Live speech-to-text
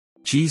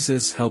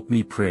Jesus help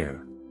me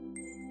prayer.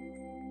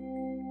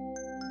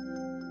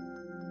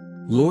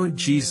 Lord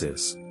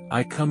Jesus,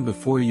 I come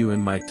before you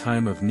in my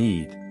time of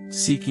need,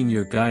 seeking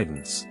your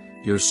guidance,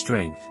 your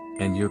strength,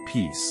 and your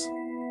peace.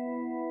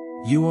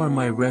 You are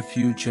my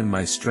refuge and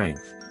my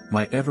strength,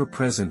 my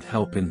ever-present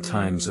help in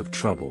times of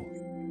trouble.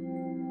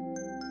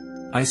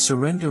 I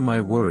surrender my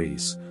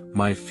worries,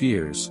 my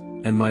fears,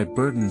 and my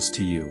burdens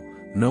to you,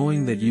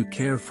 knowing that you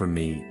care for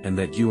me and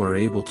that you are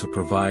able to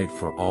provide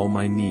for all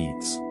my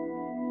needs.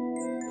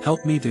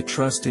 Help me to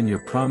trust in your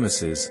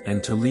promises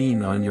and to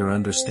lean on your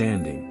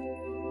understanding.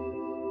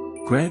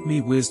 Grant me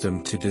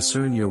wisdom to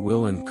discern your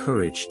will and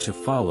courage to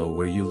follow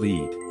where you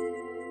lead.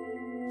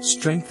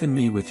 Strengthen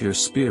me with your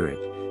Spirit,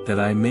 that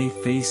I may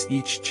face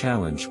each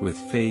challenge with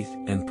faith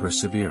and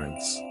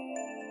perseverance.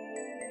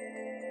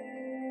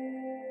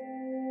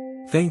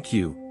 Thank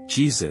you,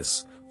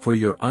 Jesus, for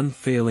your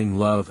unfailing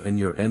love and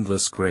your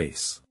endless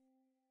grace.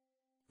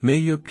 May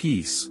your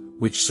peace,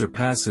 which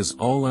surpasses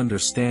all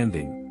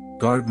understanding,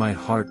 guard my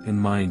heart and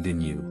mind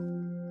in you.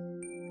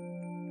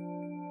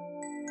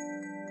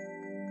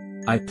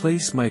 I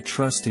place my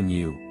trust in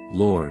you,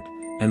 Lord,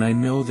 and I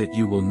know that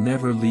you will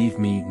never leave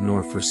me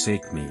nor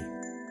forsake me.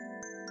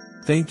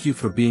 Thank you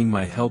for being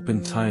my help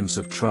in times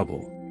of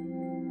trouble.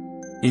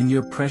 In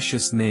your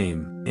precious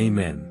name,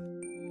 Amen.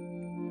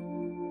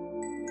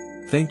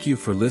 Thank you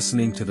for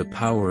listening to the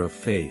Power of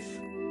Faith.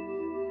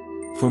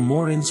 For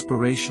more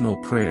inspirational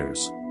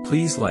prayers,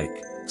 please like,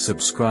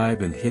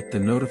 subscribe and hit the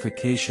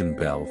notification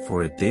bell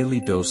for a daily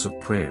dose of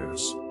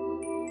prayers.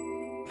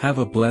 Have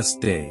a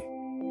blessed day.